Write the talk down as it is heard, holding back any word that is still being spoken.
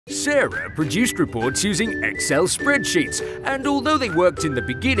Sarah produced reports using Excel spreadsheets, and although they worked in the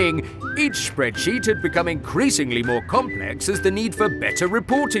beginning, each spreadsheet had become increasingly more complex as the need for better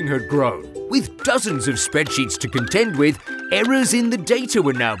reporting had grown. With dozens of spreadsheets to contend with, errors in the data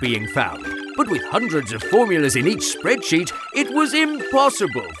were now being found. But with hundreds of formulas in each spreadsheet, it was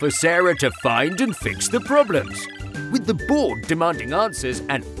impossible for Sarah to find and fix the problems. With the board demanding answers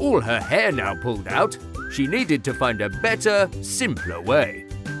and all her hair now pulled out, she needed to find a better, simpler way.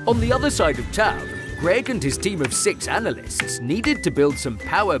 On the other side of town, Greg and his team of 6 analysts needed to build some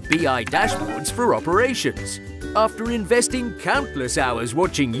Power BI dashboards for operations. After investing countless hours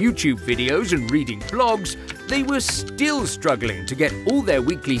watching YouTube videos and reading blogs, they were still struggling to get all their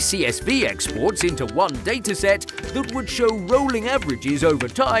weekly CSV exports into one dataset that would show rolling averages over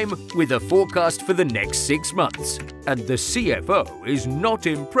time with a forecast for the next 6 months. And the CFO is not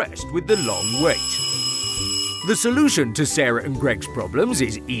impressed with the long wait. The solution to Sarah and Greg's problems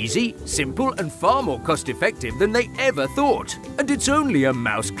is easy, simple, and far more cost-effective than they ever thought. And it's only a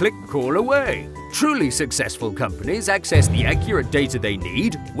mouse-click call away. Truly successful companies access the accurate data they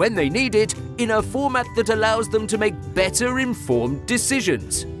need, when they need it, in a format that allows them to make better informed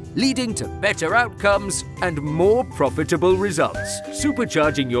decisions, leading to better outcomes and more profitable results.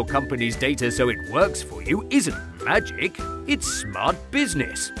 Supercharging your company's data so it works for you isn't magic, it's smart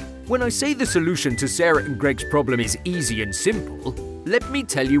business. When I say the solution to Sarah and Greg's problem is easy and simple, let me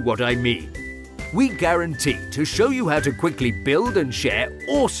tell you what I mean. We guarantee to show you how to quickly build and share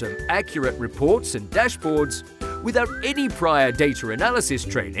awesome, accurate reports and dashboards without any prior data analysis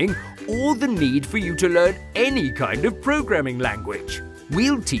training or the need for you to learn any kind of programming language.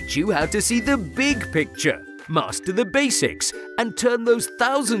 We'll teach you how to see the big picture, master the basics, and turn those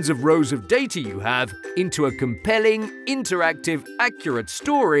thousands of rows of data you have into a compelling, interactive, accurate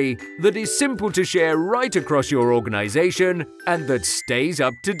story that is simple to share right across your organization and that stays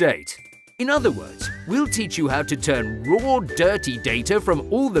up to date. In other words, we'll teach you how to turn raw, dirty data from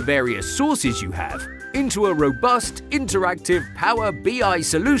all the various sources you have into a robust, interactive Power BI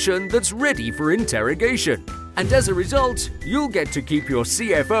solution that's ready for interrogation. And as a result, you'll get to keep your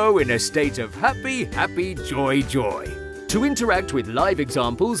CFO in a state of happy, joy. To interact with live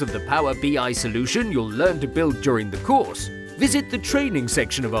examples of the Power BI solution you'll learn to build during the course, visit the training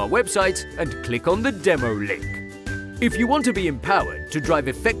section of our website and click on the demo link. If you want to be empowered to drive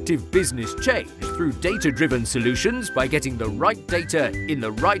effective business change through data-driven solutions by getting the right data in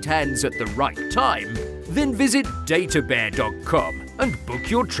the right hands at the right time, then visit databear.com and book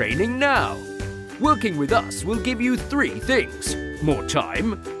your training now. Working with us will give you 3 things: more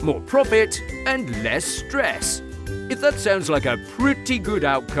time, more profit, and less stress. If that sounds like a pretty good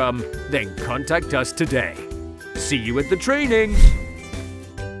outcome, then contact us today. See you at the training!